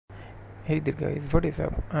Hey there guys, what is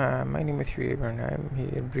up? My name is Shuaib and I'm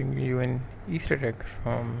here bringing you an Easter egg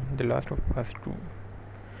from The Last of Us 2.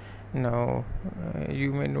 Now,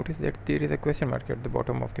 you may notice that there is a question mark at the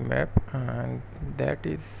bottom of the map, and that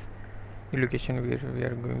is the location where we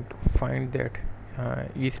are going to find that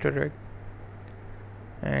Easter egg.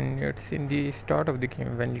 And it's in the start of the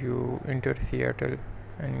game when you enter Seattle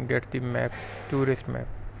and get the map's tourist map.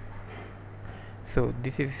 So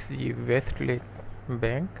this is the West Lake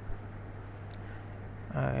Bank.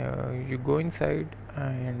 You go inside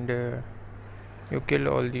and you kill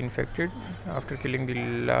all the infected. After killing the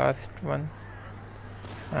last one,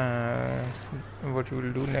 what you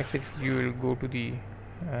will do next is you will go to the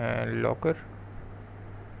locker,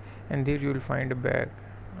 and there you will find a bag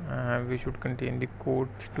which would contain the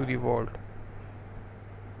codes to the vault.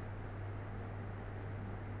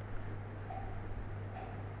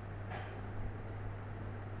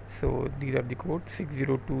 So these are the codes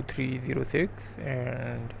 602306,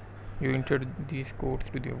 and you enter these codes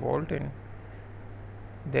to the vault and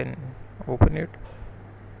then open it.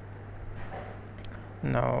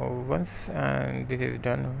 Now once this is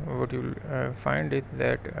done, what you will find is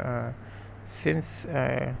that since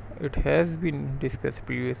it has been discussed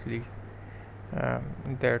previously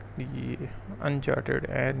that the Uncharted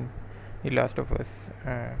and the Last of Us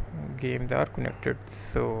games are connected,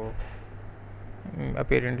 so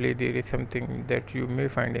apparently there is something that you may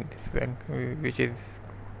find in this bank which is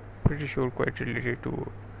pretty sure quite related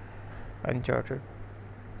to Uncharted,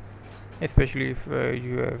 especially if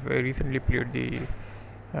you have recently played the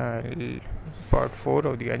part 4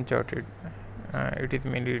 of the Uncharted. It is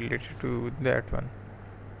mainly related to that one.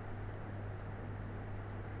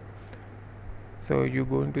 So you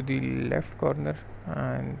go into the left corner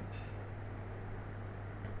and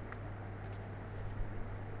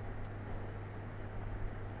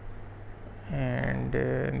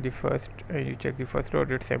the first you check the first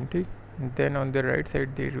drawer, it's empty. Then on the right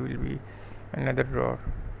side there will be another drawer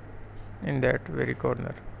in that very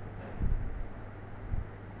corner.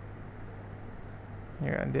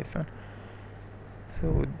 Yeah, this one.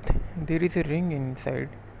 So there is a ring inside.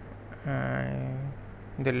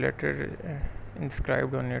 The letter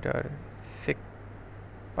inscribed on it are Sic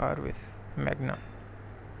Parvis Magna.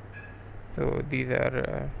 So these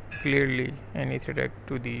are clearly an Easter egg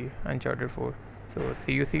to the Uncharted 4. So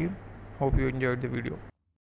see you. Hope you enjoyed the video.